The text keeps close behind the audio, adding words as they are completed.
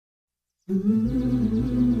Assalamu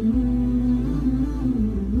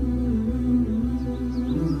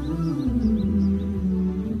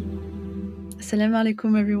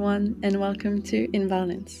alaikum, everyone, and welcome to In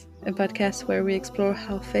Balance, a podcast where we explore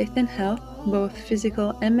how faith and health, both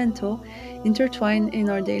physical and mental, intertwine in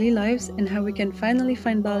our daily lives and how we can finally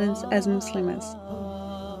find balance as Muslims.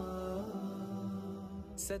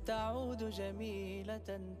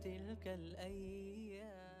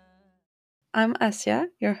 I'm Asya,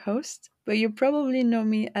 your host, but you probably know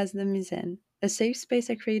me as the Mizan, a safe space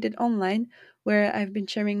I created online where I've been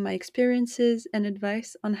sharing my experiences and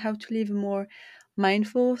advice on how to live a more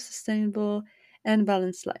mindful, sustainable, and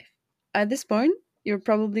balanced life. At this point, you're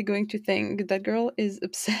probably going to think that girl is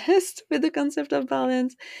obsessed with the concept of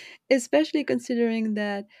balance, especially considering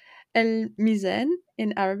that El Mizan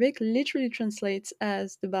in Arabic literally translates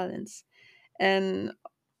as the balance. And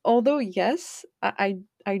although yes,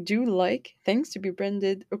 I do like things to be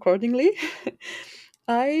branded accordingly,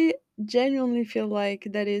 I genuinely feel like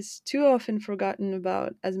that is too often forgotten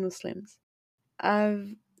about as Muslims.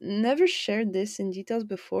 I've never shared this in details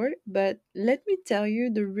before, but let me tell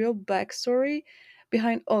you the real backstory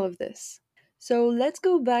behind all of this. So let's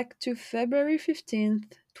go back to February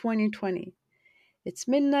 15th, 2020. It's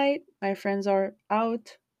midnight, my friends are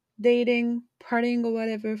out, dating, partying, or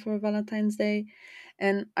whatever for Valentine's Day,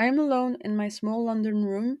 and I'm alone in my small London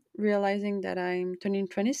room, realizing that I'm turning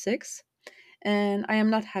 26 and I am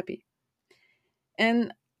not happy.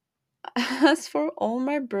 And as for all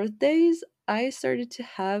my birthdays, I started to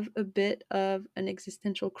have a bit of an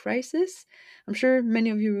existential crisis. I'm sure many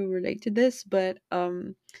of you will relate to this, but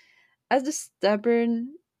as the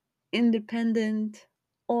stubborn, independent,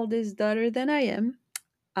 oldest daughter than I am,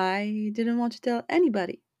 I didn't want to tell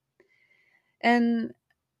anybody. And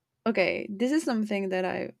okay, this is something that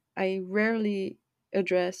I rarely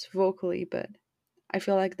address vocally, but I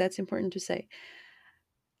feel like that's important to say.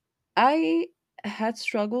 I had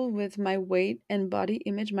struggled with my weight and body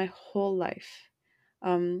image my whole life,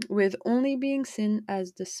 with only being seen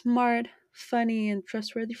as the smart, funny, and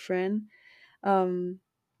trustworthy friend,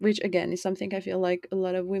 which again is something I feel like a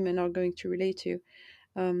lot of women are going to relate to.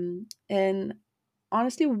 And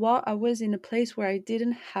honestly, while I was in a place where I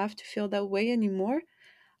didn't have to feel that way anymore,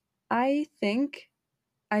 I think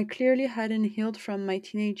I clearly hadn't healed from my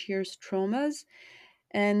teenage years' traumas.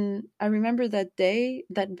 And I remember that day,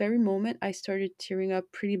 that very moment, I started tearing up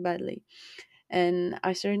pretty badly. And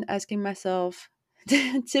I started asking myself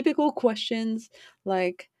typical questions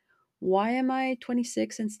like, why am I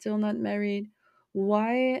 26 and still not married?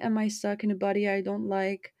 Why am I stuck in a body I don't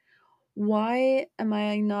like? Why am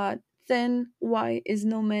I not thin? Why is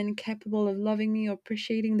no man capable of loving me or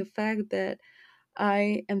appreciating the fact that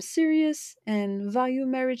I am serious and value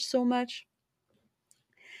marriage so much?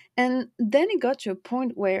 And then it got to a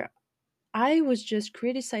point where I was just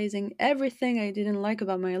criticizing everything I didn't like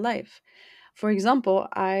about my life. For example,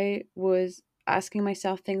 I was asking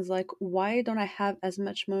myself things like, why don't I have as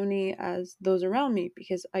much money as those around me?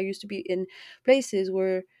 Because I used to be in places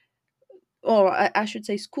where, or I should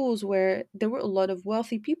say schools where there were a lot of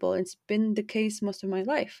wealthy people. It's been the case most of my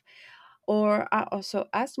life. Or I also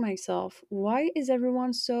asked myself, why is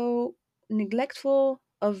everyone so neglectful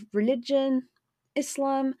of religion,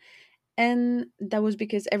 Islam? And that was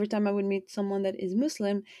because every time I would meet someone that is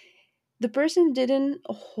Muslim, the person didn't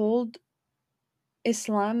hold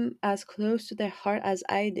Islam as close to their heart as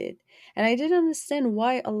I did. And I didn't understand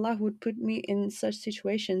why Allah would put me in such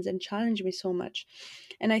situations and challenge me so much.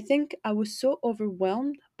 And I think I was so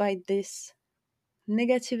overwhelmed by this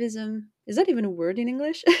negativism. Is that even a word in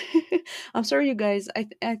English? I'm sorry, you guys.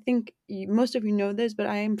 I think most of you know this, but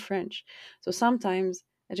I am French. So sometimes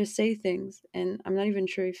I just say things and I'm not even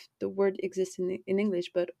sure if the word exists in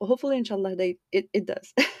English, but hopefully, inshallah, it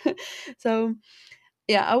does. So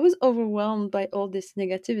yeah, I was overwhelmed by all this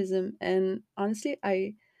negativism, and honestly,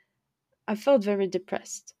 I felt very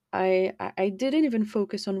depressed. I didn't even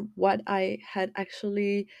focus on what I had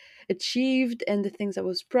actually achieved and the things I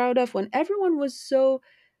was proud of when everyone was so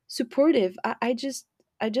supportive. I just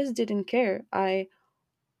didn't care. I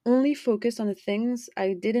only focused on the things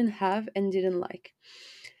I didn't have and didn't like.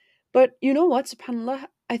 But you know what, subhanAllah,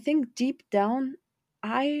 I think deep down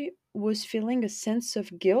I was feeling a sense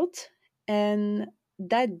of guilt, and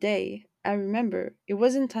that day I remember it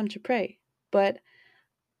wasn't time to pray, but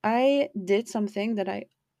I did something that I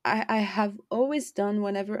have always done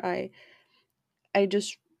whenever I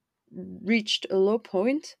just reached a low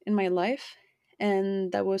point in my life,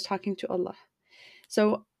 and that was talking to Allah.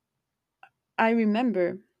 So I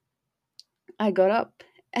remember I got up,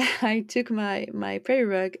 I took my prayer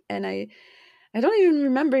rug, and I don't even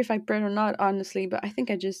remember if I prayed or not, honestly, but I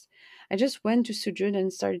just went to sujud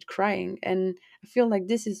and started crying. And I feel like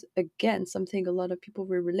this is again something a lot of people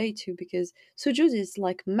will relate to, because sujud is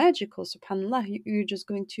like magical, subhanallah. You're just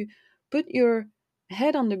going to put your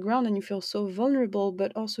head on the ground and you feel so vulnerable,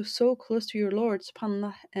 but also so close to your Lord,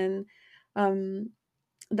 subhanallah. And um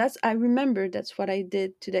that's I remember that's what I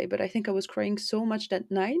did today, but I think I was crying so much that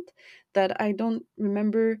night that I don't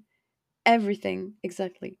remember everything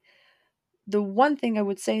exactly. The one thing I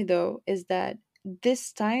would say though is that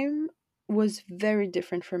this time was very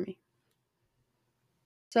different for me.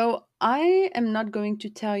 So I am not going to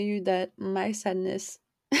tell you that my sadness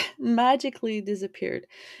magically disappeared.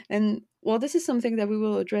 And well, this is something that we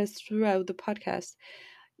will address throughout the podcast.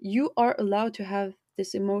 You are allowed to have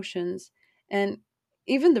these emotions, and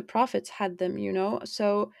even the prophets had them,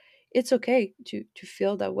 So it's okay to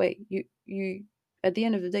feel that way. You at the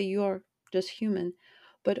end of the day you are just human.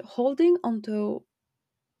 But holding onto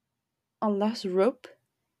Allah's rope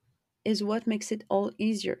is what makes it all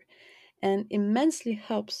easier and immensely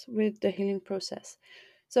helps with the healing process.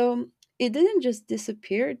 So it didn't just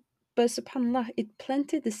disappear, but subhanAllah, it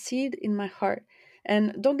planted the seed in my heart.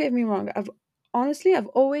 And don't get me wrong, I've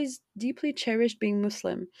always deeply cherished being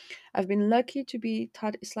Muslim. I've been lucky to be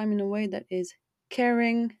taught Islam in a way that is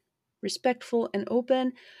caring, respectful, and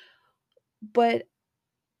open. But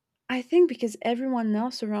I think because everyone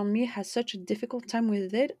else around me has such a difficult time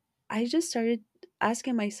with it, I just started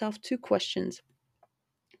asking myself two questions.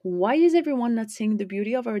 Why is everyone not seeing the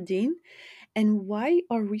beauty of our deen? And why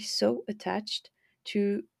are we so attached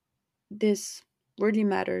to this worldly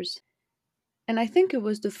matters? And I think it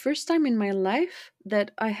was the first time in my life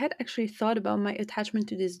that I had actually thought about my attachment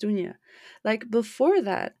to this dunya. Like before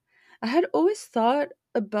that, I had always thought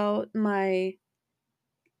about my,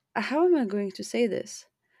 how am I going to say this?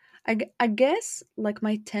 I guess like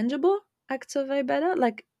my tangible acts of ibadah,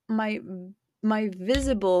 like my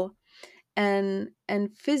visible and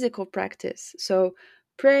physical practice. So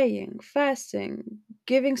praying, fasting,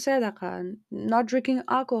 giving sadaqah, not drinking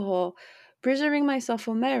alcohol, preserving myself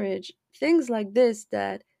for marriage, things like this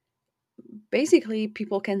that basically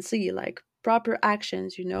people can see, like proper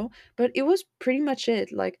actions. But it was pretty much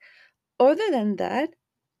it. Like other than that,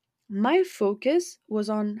 my focus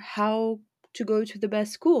was on how to go to the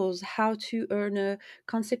best schools, how to earn a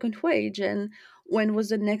consequent wage, and when was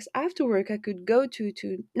the next after work I could go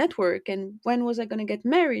to network, and when was I going to get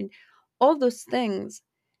married, all those things.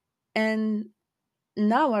 And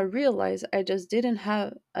now I realize I just didn't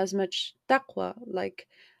have as much taqwa, like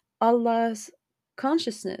Allah's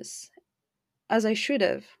consciousness, as I should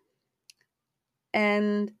have.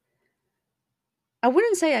 And I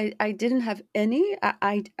wouldn't say I didn't have any.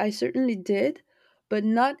 I certainly did, but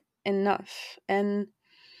not enough. And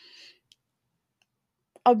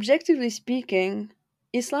objectively speaking,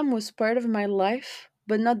 Islam was part of my life,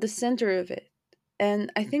 but not the center of it.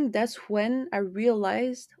 And I think that's when I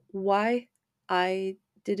realized why I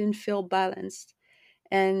didn't feel balanced.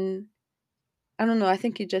 And I don't know, I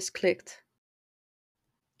think it just clicked.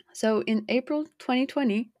 So in April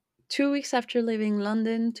 2020, 2 weeks after leaving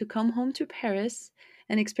London to come home to Paris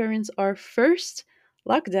and experience our first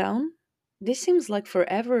lockdown, this seems like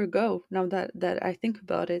forever ago now that I think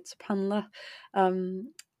about it, subhanAllah.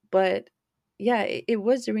 But yeah, it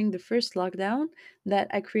was during the first lockdown that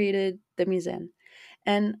I created the Mizan.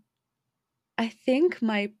 And I think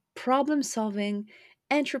my problem solving,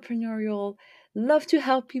 entrepreneurial, love to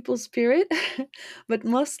help people spirit, but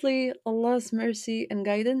mostly Allah's mercy and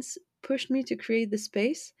guidance pushed me to create the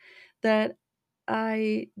space that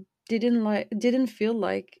I didn't feel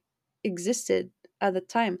like existed at the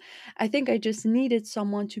time. I think I just needed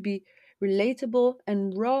someone to be relatable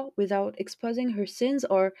and raw without exposing her sins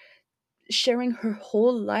or sharing her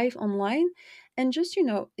whole life online, and just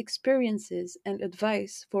experiences and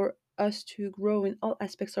advice for us to grow in all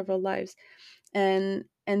aspects of our lives and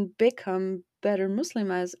become better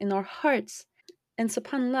muslimas in our hearts. And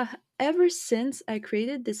subhanallah, ever since I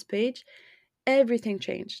created this page, everything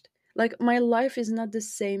changed. Like my life is not the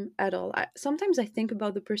same at all. Sometimes I think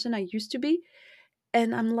about the person I used to be,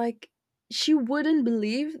 and I'm like, she wouldn't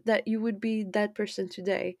believe that you would be that person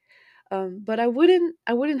today. But I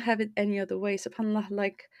wouldn't have it any other way, subhanallah.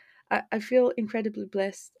 Like I feel incredibly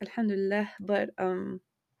blessed, alhamdulillah. But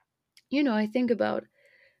I think about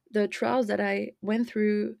the trials that I went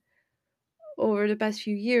through over the past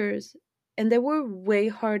few years, and they were way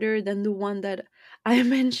harder than the one that I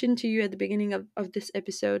mentioned to you at the beginning of this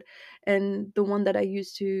episode, and the one that I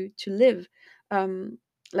used to live.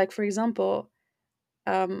 Like for example,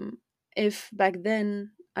 um, if back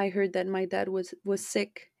then I heard that my dad was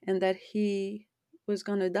sick and that he was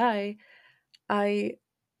gonna die, I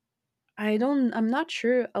I'm not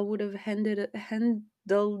sure I would have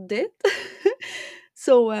handled it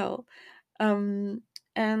so well. Um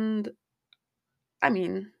and I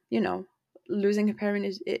mean, losing a parent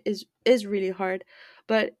is really hard,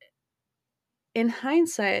 but in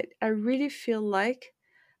hindsight, I really feel like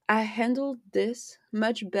I handled this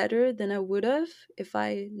much better than I would have if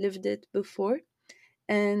I lived it before,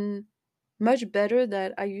 and much better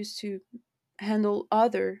that I used to handle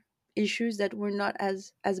other issues that were not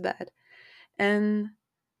as bad. And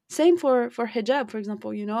same for hijab, for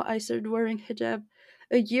example. I started wearing hijab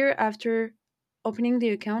a year after opening the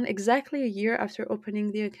account, exactly a year after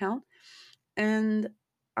opening the account, and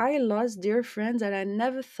I lost dear friends that I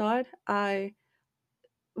never thought I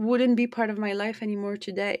wouldn't be part of my life anymore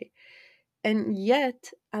today. And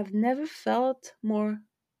yet, I've never felt more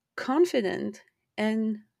confident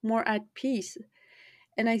and more at peace.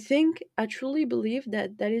 And I truly believe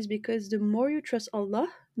that that is because the more you trust Allah,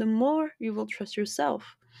 the more you will trust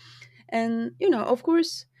yourself. And, of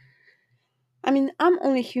course, I mean, I'm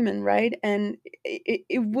only human, right? And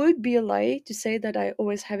it would be a lie to say that I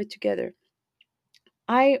always have it together.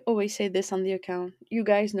 I always say this on the account. You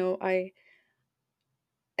guys know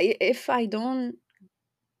if I don't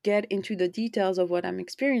get into the details of what I'm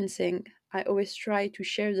experiencing, I always try to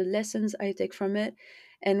share the lessons I take from it.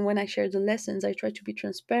 And when I share the lessons, I try to be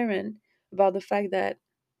transparent about the fact that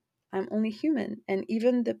I'm only human. And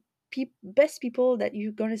even the best people that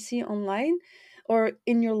you're going to see online or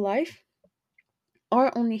in your life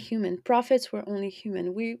are only human. Prophets were only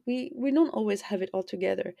human. We don't always have it all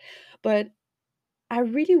together. But I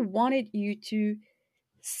really wanted you to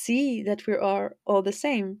see that we are all the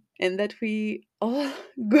same and that we all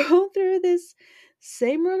go through this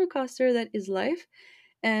same roller coaster that is life.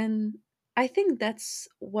 And I think that's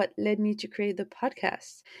what led me to create the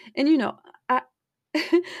podcast. And I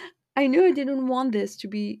I knew I didn't want this to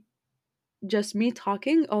be just me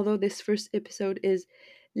talking, although this first episode is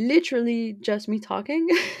literally just me talking.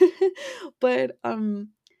 But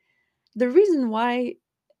the reason why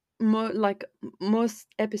most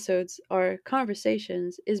episodes are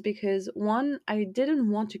conversations is because one, I didn't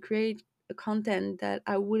want to create a content that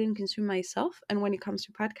I wouldn't consume myself, and when it comes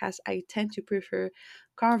to podcasts I tend to prefer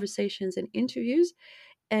conversations and interviews.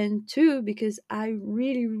 And two, because I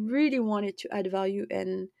really really wanted to add value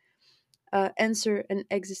and answer an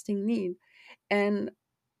existing need. And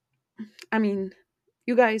I mean,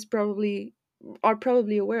 you guys probably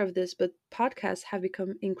aware of this, but podcasts have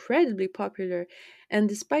become incredibly popular. And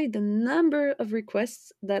despite the number of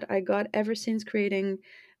requests that I got ever since creating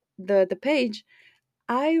the page,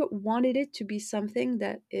 I wanted it to be something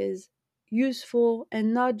that is useful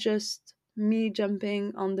and not just me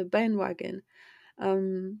jumping on the bandwagon.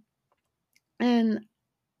 Um, and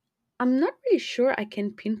I'm not really sure I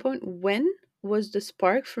can pinpoint when was the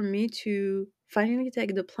spark for me to finally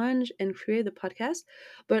take the plunge and create the podcast,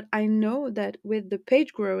 but I know that with the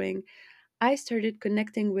page growing, I started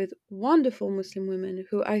connecting with wonderful Muslim women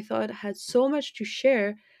who I thought had so much to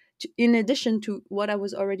share, in addition to what I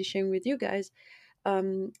was already sharing with you guys,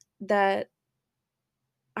 that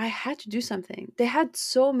I had to do something. They had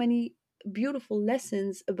so many beautiful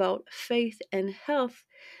lessons about faith and health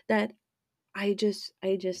that I just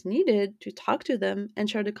needed to talk to them and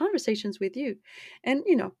share the conversations with you. And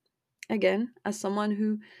again, as someone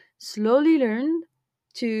who slowly learned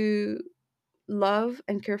to love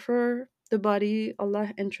and care for the body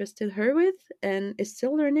Allah entrusted her with and is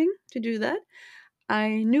still learning to do that,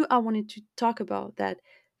 I knew I wanted to talk about that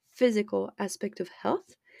physical aspect of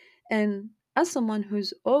health. And as someone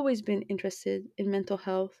who's always been interested in mental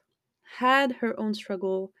health, had her own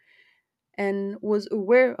struggle, and was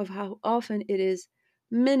aware of how often it is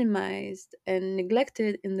minimized and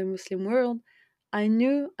neglected in the Muslim world, I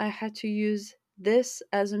knew I had to use this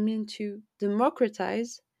as a means to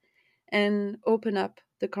democratize and open up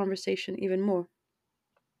the conversation even more.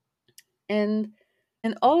 And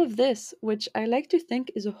all of this, which I like to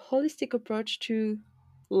think is a holistic approach to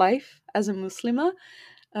life as a Muslima,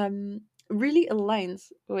 really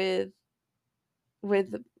aligns with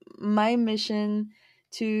my mission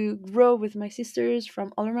to grow with my sisters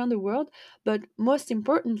from all around the world, but most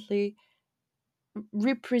importantly,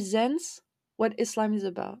 represents what Islam is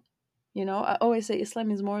about. I always say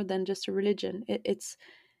Islam is more than just a religion. It's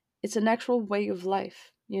an actual way of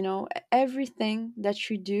life. Everything that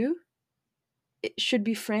you do, it should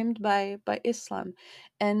be framed by Islam.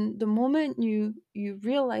 And the moment you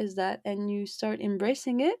realize that and you start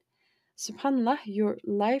embracing it, subhanallah, your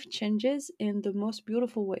life changes in the most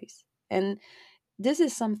beautiful ways. And this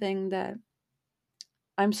is something that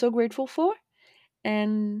I'm so grateful for,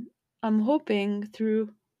 and I'm hoping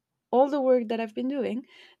through all the work that I've been doing,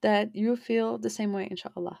 that you feel the same way,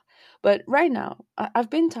 inshallah. But right now, I've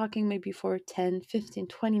been talking maybe for 10, 15,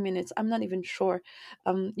 20 minutes. I'm not even sure.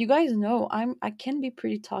 You guys know I can be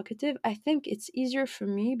pretty talkative. I think it's easier for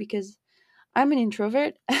me because I'm an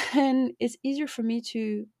introvert and it's easier for me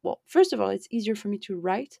to, well, first of all, it's easier for me to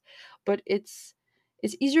write, but it's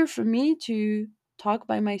easier for me to talk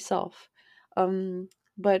by myself. Um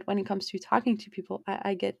but when it comes to talking to people,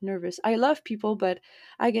 I get nervous. I love people, but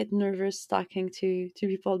I get nervous talking to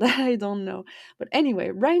people that I don't know. But anyway,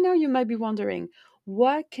 right now you might be wondering,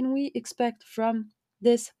 what can we expect from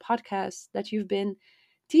this podcast that you've been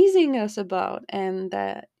teasing us about and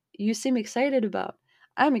that you seem excited about?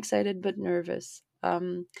 I'm excited but nervous.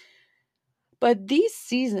 But this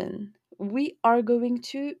season, we are going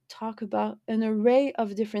to talk about an array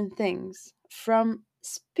of different things, from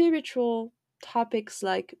spiritual topics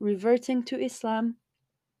like reverting to Islam,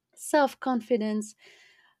 self confidence,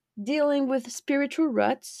 dealing with spiritual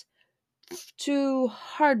ruts, to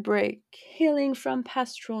heartbreak, healing from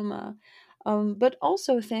past trauma, but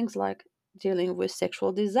also things like dealing with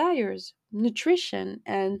sexual desires, nutrition,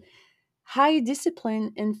 and high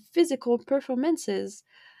discipline in physical performances.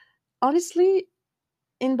 Honestly,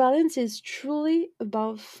 imbalance is truly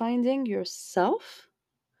about finding yourself,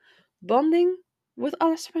 bonding with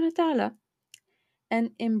Allah subhanahu wa ta'ala,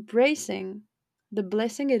 and embracing the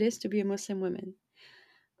blessing it is to be a Muslim woman.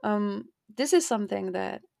 This is something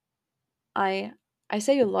that I I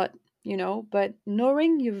say a lot, but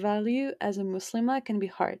knowing your value as a Muslimah can be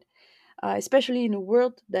hard, especially in a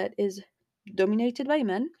world that is dominated by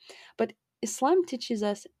men. But Islam teaches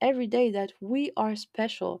us every day that we are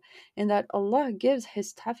special and that Allah gives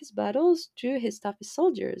His toughest battles to His toughest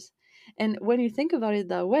soldiers. And when you think about it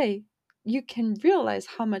that way, you can realize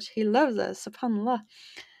how much He loves us, subhanAllah.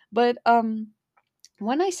 But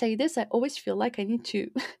when I say this, I always feel like I need to,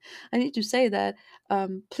 I need to say that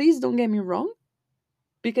please don't get me wrong,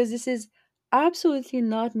 because this is absolutely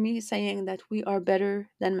not me saying that we are better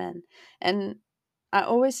than men. And I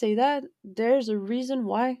always say that there's a reason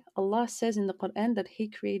why Allah says in the Quran that He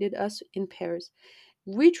created us in pairs.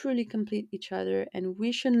 We truly complete each other and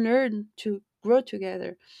we should learn to grow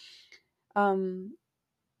together. Um,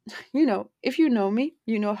 if you know me,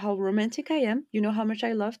 you know how romantic I am, you know how much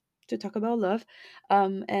I love to talk about love,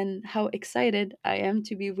 and how excited I am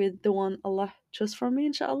to be with the one Allah chose for me,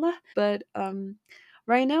 inshallah. But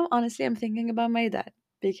right now, honestly, I'm thinking about my dad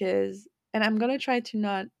because, and I'm gonna try to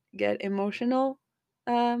not get emotional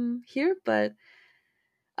here, but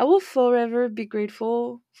I will forever be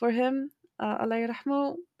grateful for him, Allah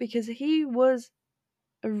yarahmu, because he was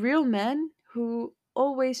a real man who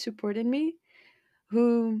always supported me,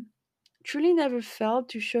 who truly never failed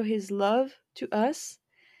to show his love to us,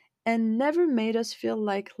 and never made us feel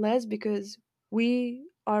like less because we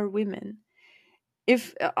are women.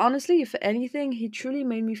 If honestly, if anything, he truly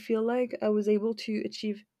made me feel like I was able to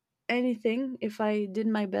achieve anything if I did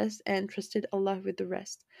my best and trusted Allah with the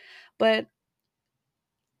rest. But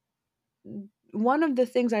one of the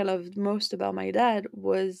things I loved most about my dad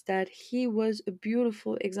was that he was a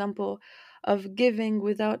beautiful example of giving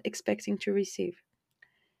without expecting to receive.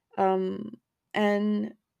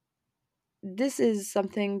 And this is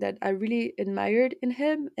something that I really admired in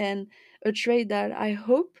him, and a trait that I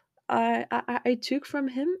hope I took from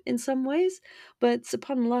him in some ways. But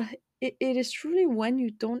subhanAllah, it is truly when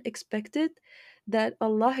you don't expect it that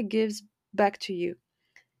Allah gives back to you.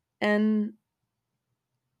 And,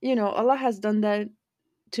 Allah has done that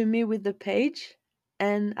to me with the page,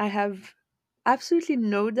 and I have absolutely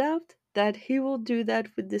no doubt that He will do that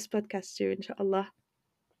with this podcast too, inshallah.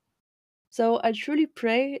 So I truly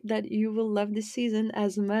pray that you will love this season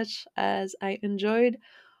as much as I enjoyed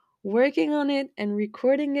working on it and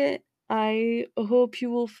recording it. I hope you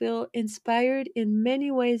will feel inspired in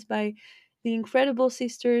many ways by the incredible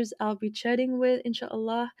sisters I'll be chatting with,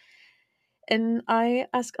 inshallah. And I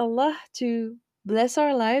ask Allah to bless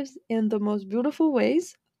our lives in the most beautiful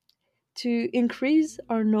ways, to increase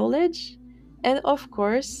our knowledge, and of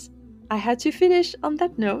course, I had to finish on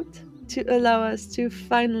that note to allow us to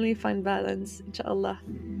finally find balance, inshallah.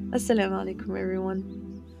 Assalamu alaikum, everyone.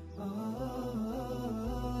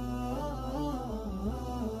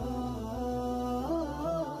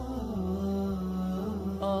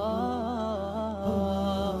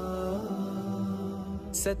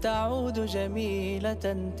 ستعود جميلة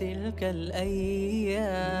تلك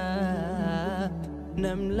الأيام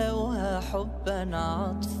نملأها حبا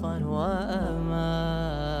عطفا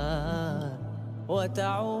وأمان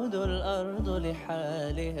وتعود الأرض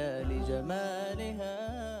لحالها لجمالها.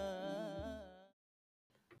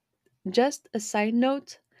 Just a side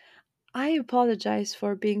note, I apologize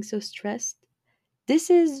for being so stressed. This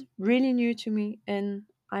is really new to me and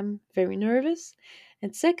I'm very nervous.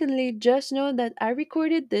 And secondly, just know that I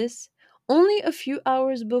recorded this only a few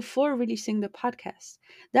hours before releasing the podcast.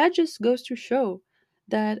 That just goes to show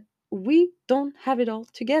that we don't have it all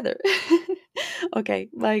together. Okay,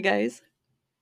 bye guys.